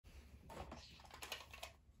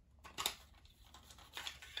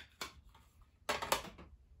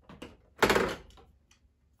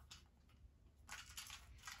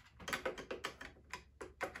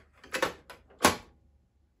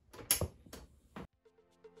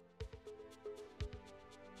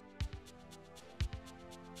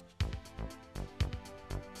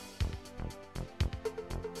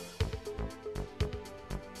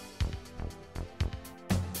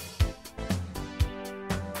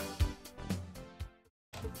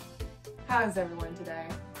How's everyone today?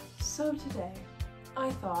 So today,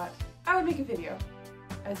 I thought I would make a video,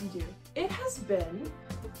 as you do. It has been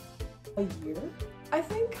a year, I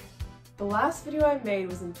think. The last video I made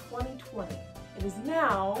was in 2020. It is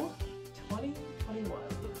now 2021.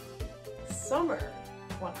 Summer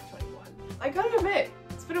 2021. I gotta admit,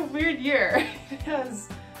 it's been a weird year.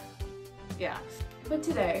 Yeah. But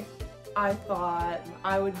today, I thought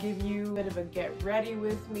I would give you a bit of a get ready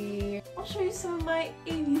with me. I'll show you some of my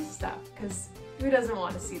 80s stuff, because who doesn't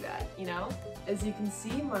want to see that, you know? As you can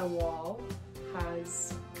see, my wall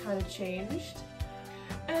has kind of changed.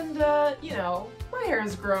 And, you know, my hair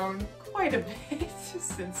has grown quite a bit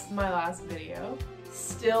since my last video.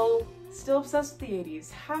 Still obsessed with the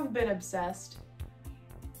 80s. Have been obsessed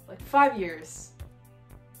like 5 years.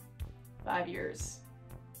 5 years.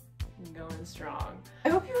 I'm going strong. I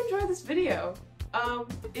hope you enjoyed this video.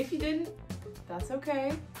 If you didn't, that's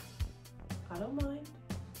okay. I don't mind.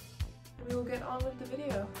 And we will get on with the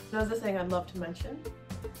video. Another thing I'd love to mention,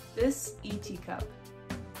 this ET cup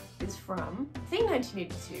is from, I think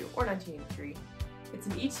 1982 or 1983. It's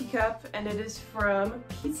an ET cup and it is from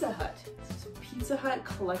Pizza Hut. It's a Pizza Hut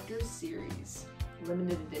Collector's Series,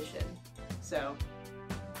 limited edition. So,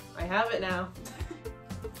 I have it now.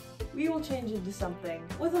 We will change into something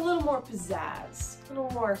with a little more pizzazz, a little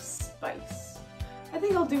more spice. I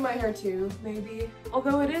think I'll do my hair too, maybe.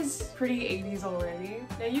 Although it is pretty 80s already.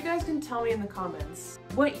 Now you guys can tell me in the comments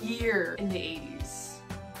what year in the 80s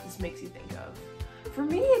this makes you think of. For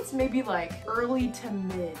me, it's maybe like early to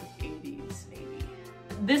mid 80s, maybe.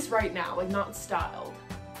 This right now, like not styled.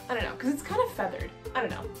 I don't know, because it's kind of feathered. I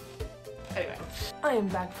don't know. Anyway, I am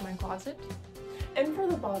back to my closet. And for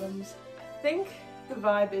the bottoms, I think the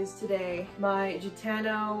vibe is today my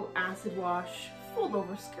Gitano acid wash fold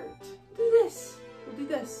over skirt. Do this. We'll do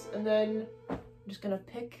this. And then I'm just gonna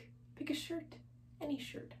pick a shirt. Any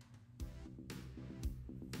shirt.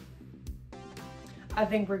 I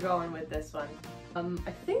think we're going with this one.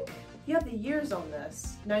 I think, yeah, the years on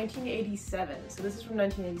this, 1987. So this is from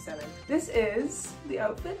 1987. This is the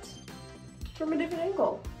outfit from a different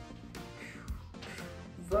angle.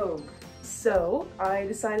 Vogue. So I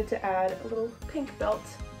decided to add a little pink belt,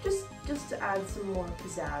 just to add some more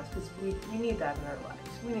pizzazz, because we need that in our lives.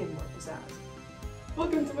 We need more pizzazz.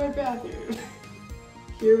 Welcome to my bathroom.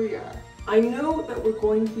 Here we are. I know that we're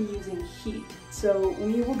going to be using heat, so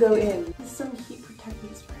we will go in with some heat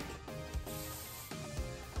protectant spray.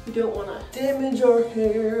 We don't want to damage our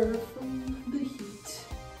hair from the heat.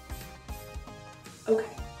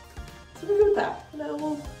 Okay, so we'll go with that. Now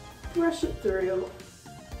we'll brush it through.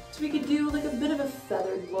 So we could do like a bit of a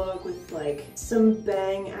feathered look with like some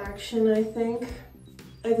bang action, I think.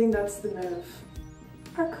 I think that's the move.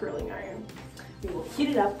 Our curling iron. We will heat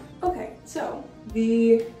it up. Okay, so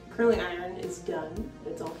the curling iron is done.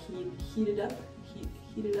 It's all heated up.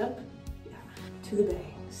 Heated up. Yeah, to the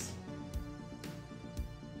bangs.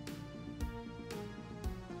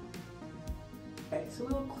 Okay, so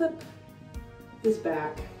we'll clip this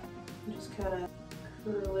back and just kind of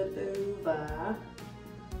curl it over.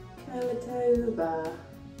 Curl it over.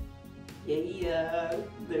 Yeah,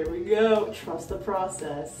 there we go. Trust the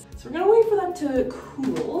process. So we're gonna wait for that to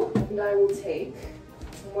cool. And I will take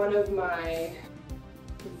one of my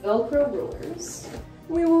Velcro rollers.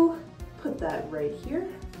 We will put that right here.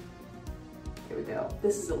 There we go.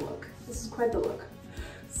 This is a look. This is quite the look.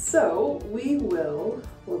 So we will,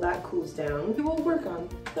 while that cools down, we will work on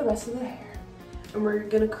the rest of the hair. And we're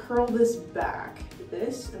gonna curl this back like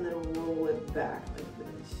this, and then roll it back like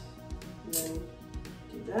this. And then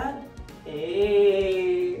do that.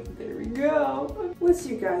 Hey, there we go. What's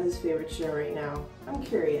your guys' favorite show right now? I'm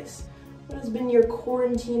curious. What has been your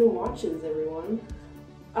quarantine watches, everyone?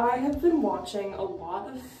 I have been watching a lot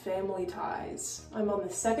of Family Ties. I'm on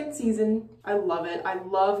the 2nd season. I love it. I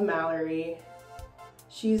love Mallory.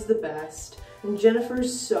 She's the best. And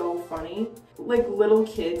Jennifer's so funny. Like, little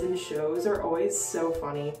kids in shows are always so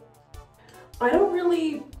funny. I don't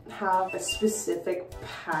really have a specific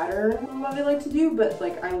pattern on what I like to do, but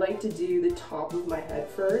like I like to do the top of my head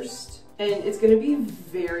first. And it's gonna be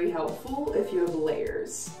very helpful if you have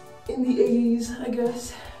layers. In the 80s, I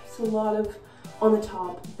guess, it's a lot of on the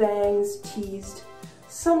top, bangs, teased,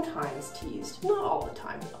 sometimes teased, not all the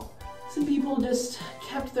time though. Some people just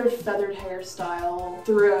kept their feathered hairstyle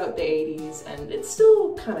throughout the 80s, and it's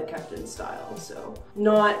still kind of kept in style, so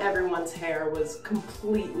not everyone's hair was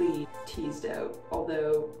completely teased out,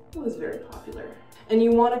 although it was very popular. And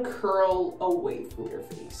you want to curl away from your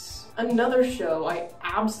face. Another show I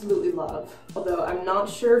absolutely love, although I'm not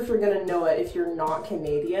sure if you're gonna know it if you're not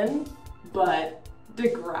Canadian, but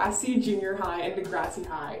Degrassi Junior High and Degrassi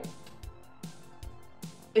High.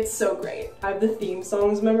 It's so great. I have the theme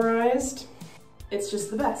songs memorized. It's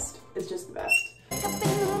just the best. It's just the best. Up in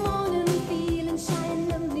the morning, feeling shy and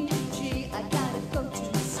lonely. Gee, I gotta go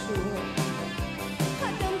to school.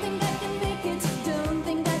 I don't think I can make it. Don't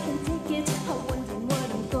think I can take it. I'm wondering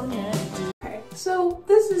what I'm gonna do. Okay, so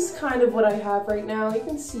this is kind of what I have right now. You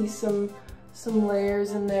can see some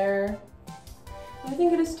layers in there. I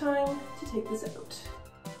think it is time to take this out.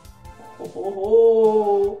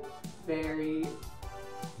 Oh, very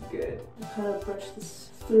good. I'll kind of brush this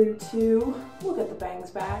through too. We'll get the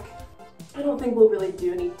bangs back. I don't think we'll really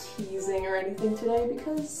do any teasing or anything today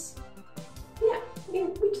because, yeah, we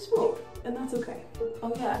just won't, and that's okay.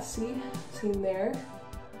 Oh yeah, see in there?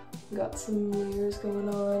 Got some layers going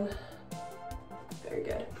on. Very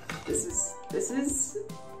good. This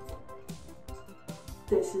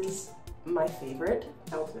is my favorite,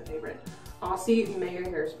 ultimate favorite. Aussie Mega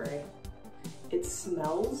Hairspray. It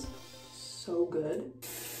smells so good.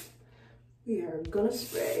 We are gonna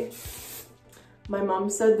spray. My mom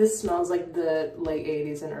said this smells like the late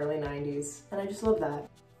 80s and early 90s, and I just love that.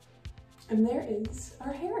 And there is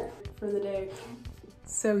our hair for the day.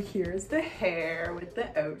 So here's the hair with the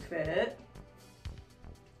outfit.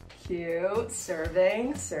 Cute,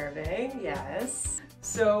 serving, yes.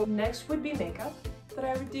 So next would be makeup that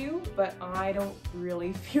I would do, but I don't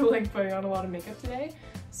really feel like putting on a lot of makeup today.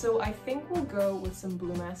 So I think we'll go with some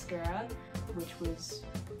blue mascara, which was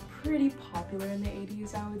pretty popular in the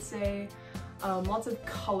 80s, I would say. Lots of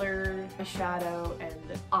color, eyeshadow, and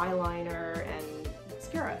eyeliner, and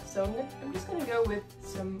mascara. So I'm just gonna go with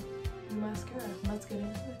some blue mascara. Let's get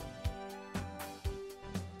into it.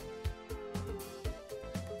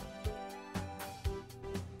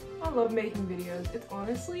 I love making videos.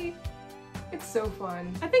 It's so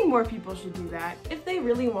fun. I think more people should do that if they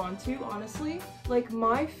really want to, honestly. Like,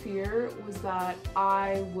 my fear was that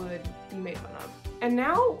I would be made fun of. And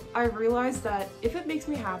now I realize that if it makes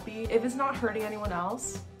me happy, if it's not hurting anyone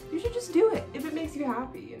else, you should just do it if it makes you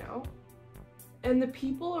happy, you know? And the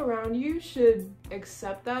people around you should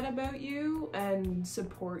accept that about you and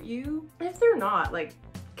support you. And if they're not, like,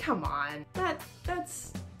 come on,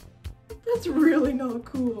 that's really not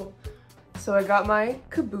cool. So I got my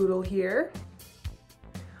caboodle here.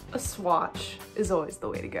 A swatch is always the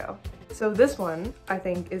way to go. So this one, I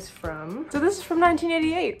think, is from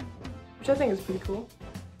 1988, which I think is pretty cool.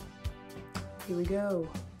 Here we go.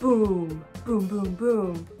 Boom, boom, boom,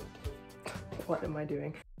 boom. What am I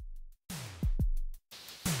doing?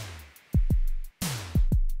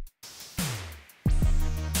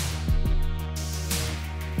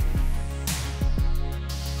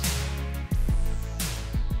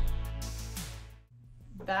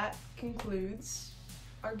 That concludes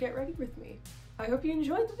our Get Ready With Me. I hope you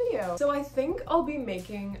enjoyed the video. So I think I'll be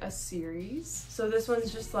making a series. So this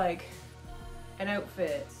one's just like an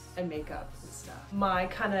outfit and makeup and stuff. My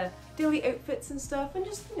kind of daily outfits and stuff, and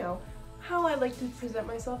just, you know, how I like to present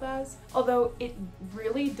myself as. Although it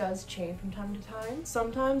really does change from time to time.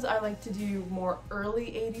 Sometimes I like to do more early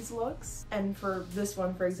 80s looks, and for this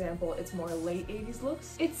one, for example, it's more late 80s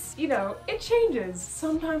looks. It's, you know, it changes.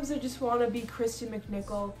 Sometimes I just want to be Christy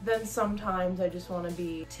McNichol, then sometimes I just want to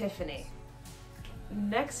be Tiffany.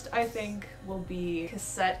 Next, I think, will be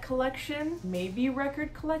cassette collection, maybe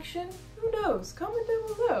record collection. Who knows? Comment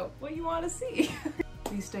down below what you want to see.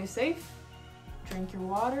 Please stay safe, drink your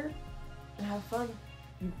water, and have fun.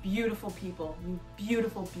 You beautiful people. You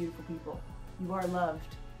beautiful, beautiful people. You are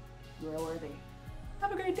loved. You are worthy.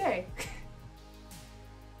 Have a great day.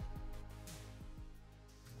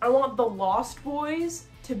 I want the Lost Boys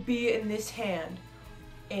to be in this hand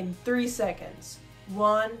in 3 seconds.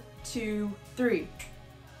 1, 2, 3.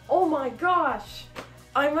 Oh my gosh!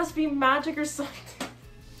 I must be magic or something.